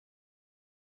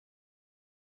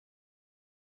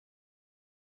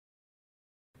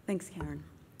Thanks, Karen.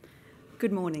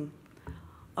 Good morning.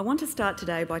 I want to start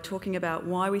today by talking about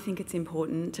why we think it's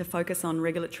important to focus on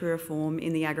regulatory reform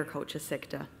in the agriculture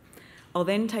sector. I'll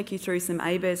then take you through some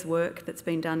ABARES work that's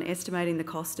been done estimating the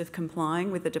cost of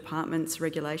complying with the department's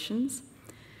regulations.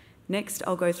 Next,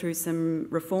 I'll go through some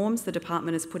reforms the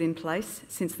department has put in place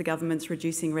since the government's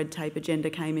reducing red tape agenda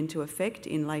came into effect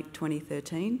in late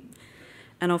 2013.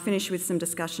 And I'll finish with some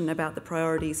discussion about the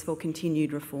priorities for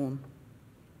continued reform.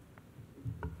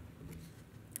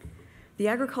 The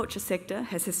agriculture sector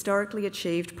has historically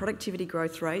achieved productivity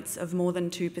growth rates of more than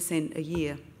 2% a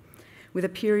year, with a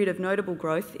period of notable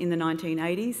growth in the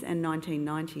 1980s and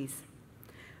 1990s.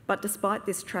 But despite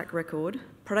this track record,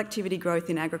 productivity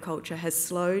growth in agriculture has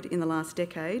slowed in the last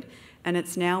decade, and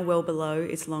it's now well below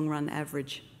its long-run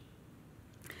average.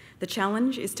 The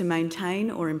challenge is to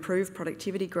maintain or improve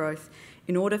productivity growth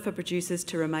in order for producers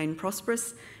to remain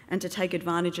prosperous and to take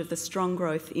advantage of the strong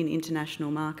growth in international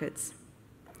markets.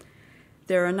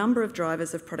 There are a number of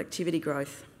drivers of productivity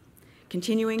growth.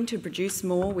 Continuing to produce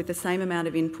more with the same amount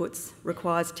of inputs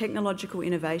requires technological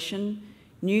innovation,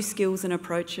 new skills and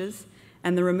approaches,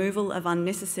 and the removal of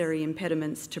unnecessary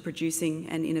impediments to producing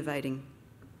and innovating.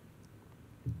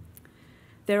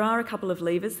 There are a couple of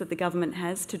levers that the government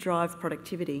has to drive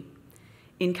productivity.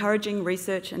 Encouraging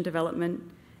research and development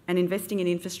and investing in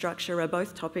infrastructure are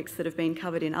both topics that have been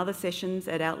covered in other sessions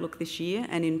at Outlook this year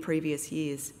and in previous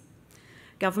years.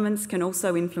 Governments can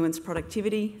also influence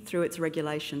productivity through its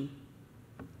regulation.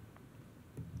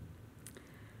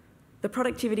 The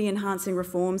productivity enhancing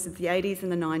reforms of the 80s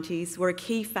and the 90s were a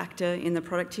key factor in the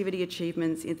productivity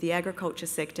achievements in the agriculture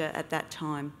sector at that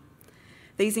time.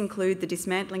 These include the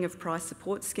dismantling of price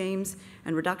support schemes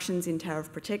and reductions in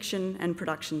tariff protection and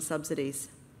production subsidies.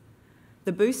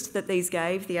 The boost that these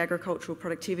gave the agricultural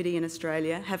productivity in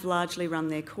Australia have largely run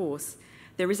their course.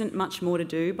 There isn't much more to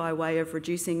do by way of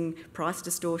reducing price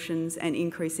distortions and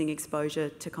increasing exposure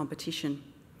to competition.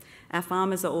 Our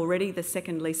farmers are already the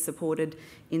second least supported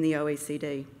in the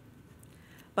OECD.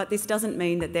 But this doesn't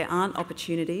mean that there aren't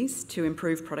opportunities to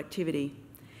improve productivity.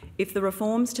 If the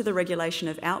reforms to the regulation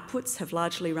of outputs have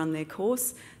largely run their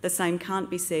course, the same can't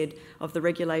be said of the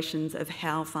regulations of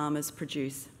how farmers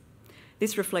produce.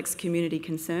 This reflects community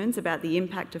concerns about the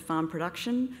impact of farm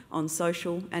production on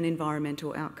social and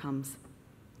environmental outcomes.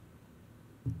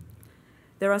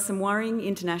 There are some worrying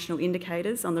international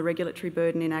indicators on the regulatory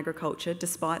burden in agriculture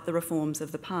despite the reforms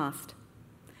of the past.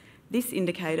 This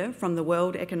indicator from the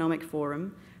World Economic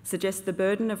Forum suggests the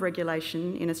burden of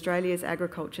regulation in Australia's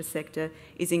agriculture sector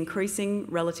is increasing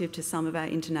relative to some of our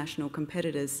international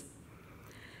competitors.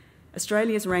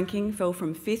 Australia's ranking fell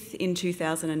from 5th in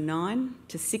 2009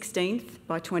 to 16th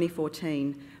by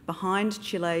 2014, behind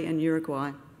Chile and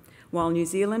Uruguay, while New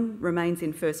Zealand remains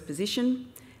in first position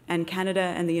and Canada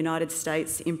and the United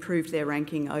States improved their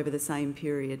ranking over the same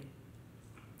period.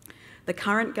 The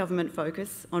current government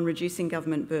focus on reducing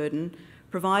government burden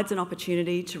provides an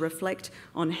opportunity to reflect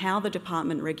on how the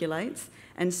department regulates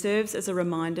and serves as a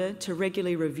reminder to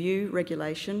regularly review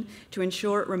regulation to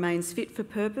ensure it remains fit for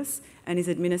purpose and is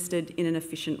administered in an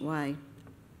efficient way.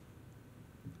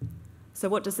 So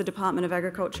what does the Department of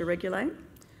Agriculture regulate?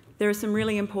 There are some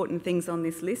really important things on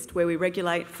this list where we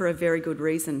regulate for a very good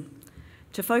reason.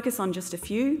 To focus on just a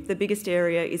few, the biggest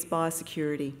area is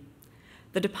biosecurity.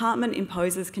 The department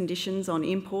imposes conditions on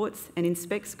imports and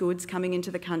inspects goods coming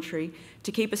into the country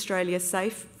to keep Australia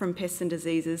safe from pests and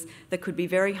diseases that could be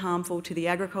very harmful to the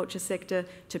agriculture sector,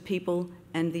 to people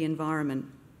and the environment.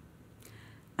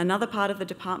 Another part of the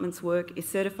department's work is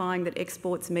certifying that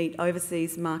exports meet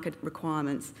overseas market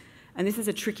requirements. And this is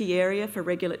a tricky area for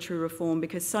regulatory reform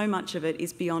because so much of it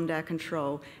is beyond our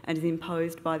control and is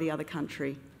imposed by the other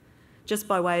country. Just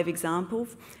by way of example,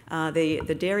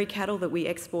 the dairy cattle that we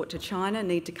export to China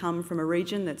need to come from a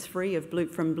region that's free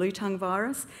from blue tongue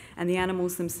virus, and the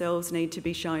animals themselves need to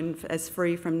be shown as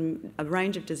free from a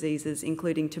range of diseases,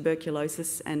 including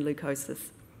tuberculosis and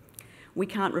leukosis. We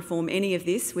can't reform any of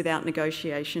this without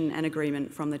negotiation and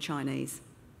agreement from the Chinese.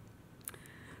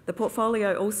 The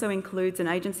portfolio also includes an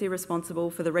agency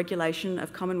responsible for the regulation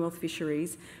of Commonwealth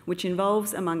fisheries, which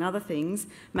involves, among other things,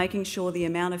 making sure the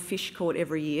amount of fish caught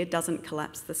every year doesn't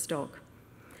collapse the stock,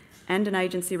 and an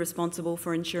agency responsible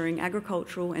for ensuring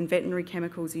agricultural and veterinary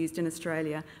chemicals used in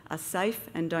Australia are safe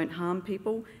and don't harm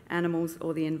people, animals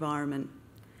or the environment.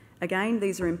 Again,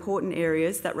 these are important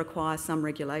areas that require some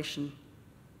regulation.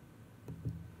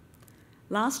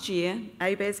 Last year,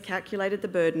 ABARES calculated the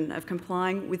burden of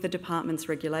complying with the department's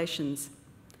regulations.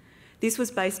 This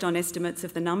was based on estimates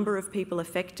of the number of people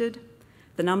affected,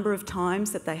 the number of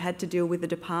times that they had to deal with the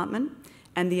department,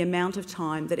 and the amount of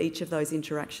time that each of those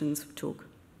interactions took.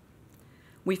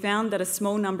 We found that a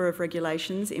small number of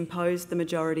regulations imposed the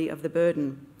majority of the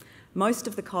burden. Most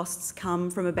of the costs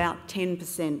come from about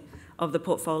 10% of the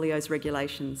portfolio's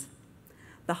regulations.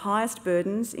 The highest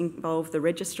burdens involve the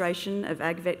registration of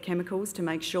ag-vet chemicals to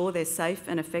make sure they're safe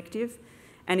and effective,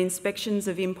 and inspections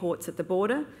of imports at the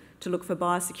border to look for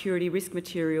biosecurity risk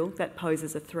material that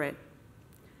poses a threat.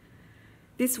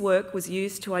 This work was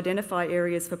used to identify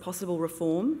areas for possible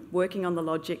reform, working on the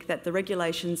logic that the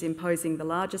regulations imposing the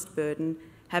largest burden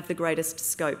have the greatest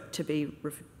scope to be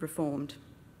reformed.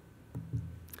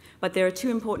 But there are two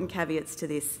important caveats to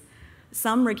this.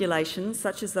 Some regulations,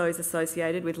 such as those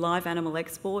associated with live animal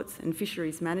exports and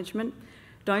fisheries management,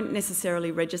 don't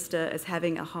necessarily register as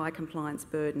having a high compliance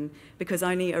burden because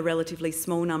only a relatively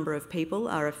small number of people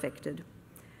are affected.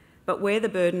 But where the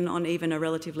burden on even a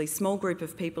relatively small group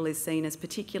of people is seen as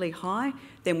particularly high,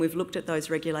 then we've looked at those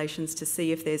regulations to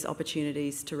see if there's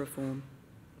opportunities to reform.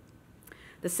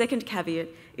 The second caveat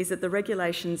is that the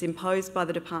regulations imposed by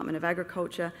the Department of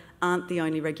Agriculture aren't the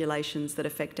only regulations that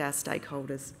affect our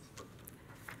stakeholders.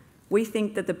 We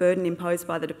think that the burden imposed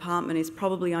by the department is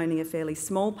probably only a fairly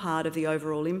small part of the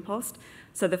overall impost,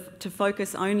 so to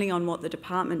focus only on what the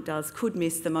department does could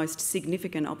miss the most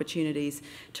significant opportunities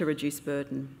to reduce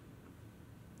burden.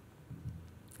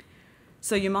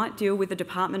 So you might deal with the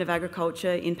Department of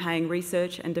Agriculture in paying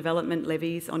research and development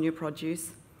levies on your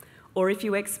produce, or if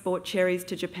you export cherries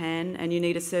to Japan and you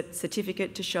need a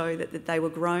certificate to show that they were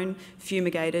grown,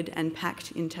 fumigated and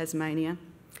packed in Tasmania,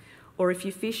 or if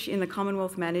you fish in the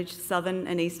Commonwealth-managed southern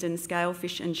and eastern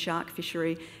scalefish and shark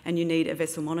fishery and you need a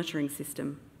vessel monitoring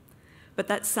system. But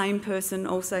that same person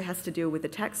also has to deal with the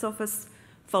tax office,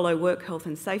 follow work health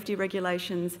and safety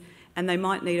regulations, and they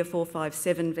might need a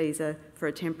 457 visa for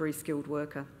a temporary skilled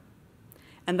worker.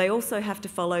 And they also have to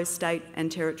follow state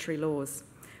and territory laws,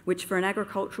 which for an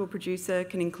agricultural producer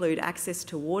can include access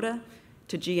to water,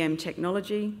 to GM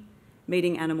technology,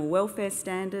 meeting animal welfare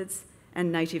standards, and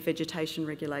native vegetation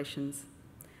regulations.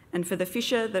 And for the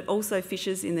fisher that also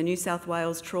fishes in the New South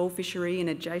Wales trawl fishery in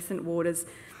adjacent waters,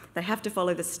 they have to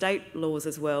follow the state laws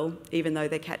as well, even though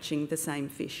they're catching the same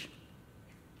fish.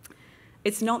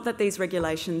 It's not that these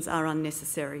regulations are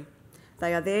unnecessary.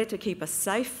 They are there to keep us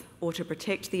safe or to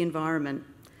protect the environment.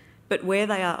 But where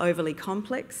they are overly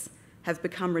complex, have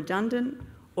become redundant,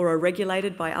 or are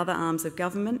regulated by other arms of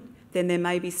government, then there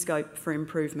may be scope for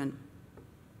improvement.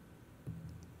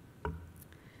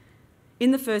 In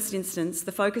the first instance,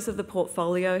 the focus of the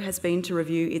portfolio has been to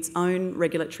review its own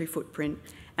regulatory footprint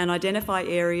and identify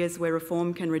areas where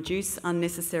reform can reduce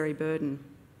unnecessary burden.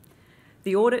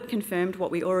 The audit confirmed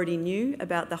what we already knew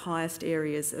about the highest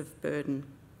areas of burden.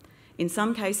 In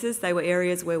some cases, they were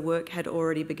areas where work had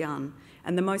already begun,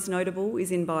 and the most notable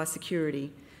is in biosecurity,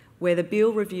 where the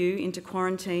bill review into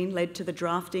quarantine led to the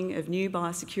drafting of new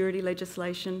biosecurity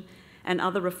legislation and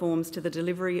other reforms to the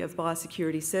delivery of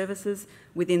biosecurity services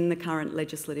within the current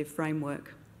legislative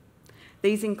framework.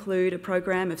 These include a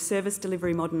program of service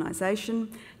delivery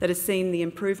modernisation that has seen the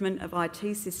improvement of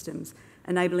IT systems,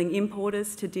 enabling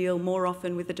importers to deal more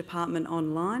often with the department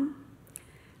online.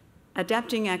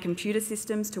 Adapting our computer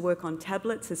systems to work on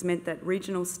tablets has meant that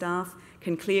regional staff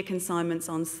can clear consignments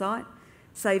on site,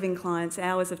 saving clients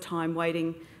hours of time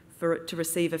waiting to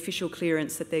receive official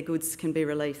clearance that their goods can be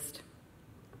released.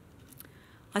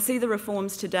 I see the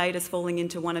reforms to date as falling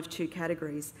into one of two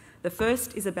categories. The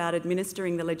first is about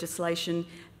administering the legislation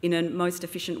in a most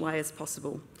efficient way as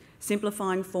possible,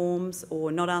 simplifying forms or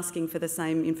not asking for the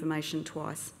same information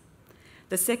twice.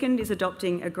 The second is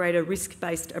adopting a greater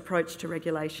risk-based approach to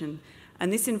regulation,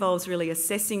 and this involves really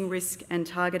assessing risk and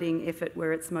targeting effort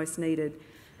where it's most needed.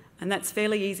 And that's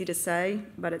fairly easy to say,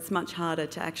 but it's much harder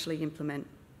to actually implement.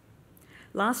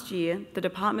 Last year, the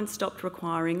department stopped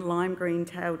requiring lime green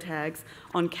tail tags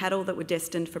on cattle that were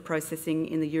destined for processing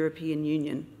in the European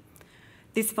Union.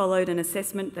 This followed an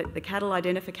assessment that the cattle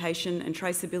identification and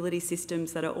traceability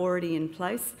systems that are already in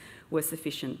place were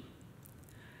sufficient.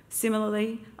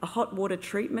 Similarly, a hot water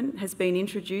treatment has been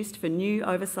introduced for new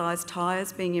oversized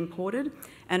tyres being imported,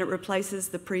 and it replaces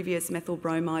the previous methyl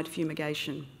bromide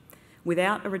fumigation.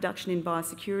 Without a reduction in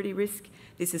biosecurity risk,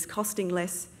 this is costing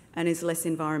less and is less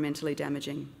environmentally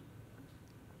damaging.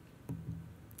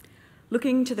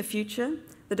 Looking to the future,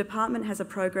 the department has a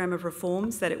program of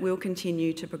reforms that it will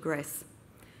continue to progress.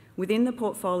 Within the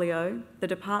portfolio, the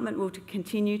department will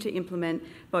continue to implement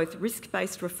both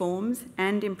risk-based reforms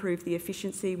and improve the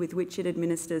efficiency with which it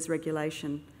administers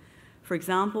regulation. For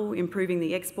example, improving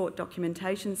the export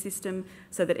documentation system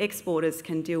so that exporters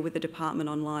can deal with the department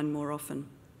online more often.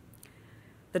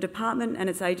 The department and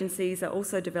its agencies are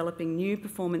also developing new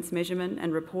performance measurement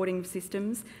and reporting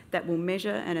systems that will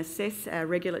measure and assess our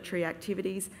regulatory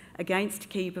activities against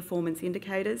key performance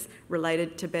indicators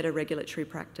related to better regulatory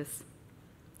practice.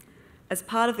 As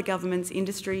part of the government's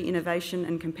industry, innovation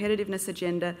and competitiveness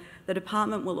agenda, the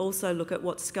department will also look at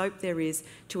what scope there is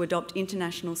to adopt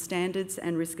international standards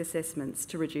and risk assessments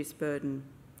to reduce burden.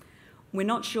 We're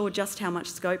not sure just how much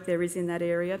scope there is in that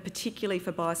area, particularly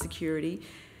for biosecurity.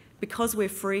 Because we're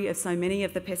free of so many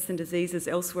of the pests and diseases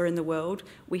elsewhere in the world,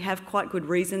 we have quite good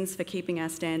reasons for keeping our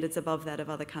standards above that of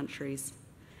other countries.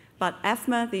 But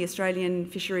AFMA, the Australian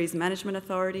Fisheries Management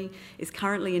Authority, is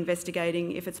currently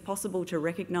investigating if it's possible to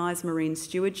recognise Marine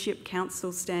Stewardship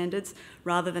Council standards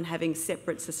rather than having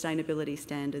separate sustainability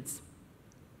standards.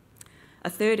 A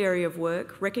third area of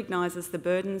work recognises the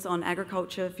burdens on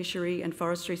agriculture, fishery and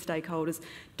forestry stakeholders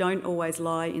don't always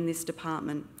lie in this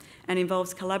department and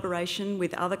involves collaboration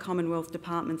with other Commonwealth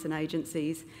departments and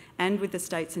agencies and with the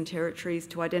states and territories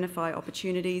to identify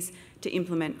opportunities to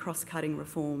implement cross-cutting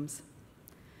reforms.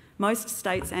 Most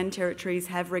states and territories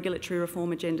have regulatory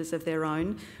reform agendas of their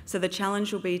own, so the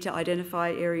challenge will be to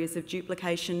identify areas of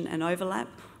duplication and overlap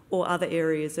or other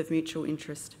areas of mutual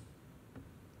interest.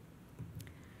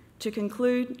 To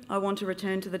conclude, I want to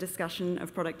return to the discussion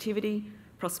of productivity,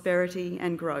 prosperity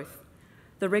and growth.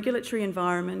 The regulatory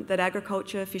environment that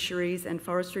agriculture, fisheries and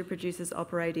forestry producers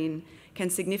operate in can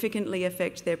significantly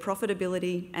affect their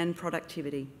profitability and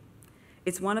productivity.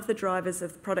 It's one of the drivers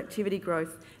of productivity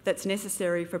growth that's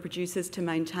necessary for producers to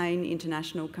maintain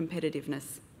international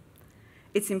competitiveness.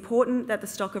 It's important that the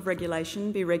stock of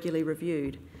regulation be regularly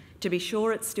reviewed to be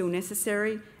sure it's still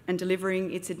necessary and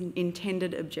delivering its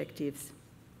intended objectives.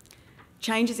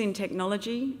 Changes in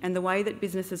technology and the way that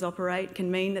businesses operate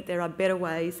can mean that there are better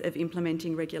ways of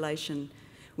implementing regulation,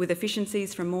 with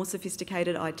efficiencies from more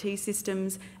sophisticated IT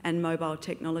systems and mobile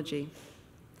technology.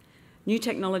 New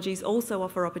technologies also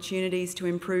offer opportunities to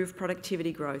improve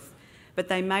productivity growth, but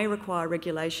they may require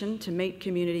regulation to meet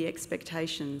community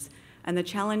expectations, and the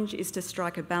challenge is to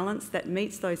strike a balance that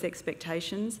meets those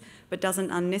expectations but doesn't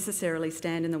unnecessarily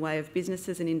stand in the way of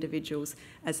businesses and individuals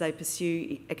as they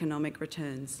pursue economic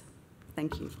returns.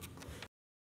 Thank you.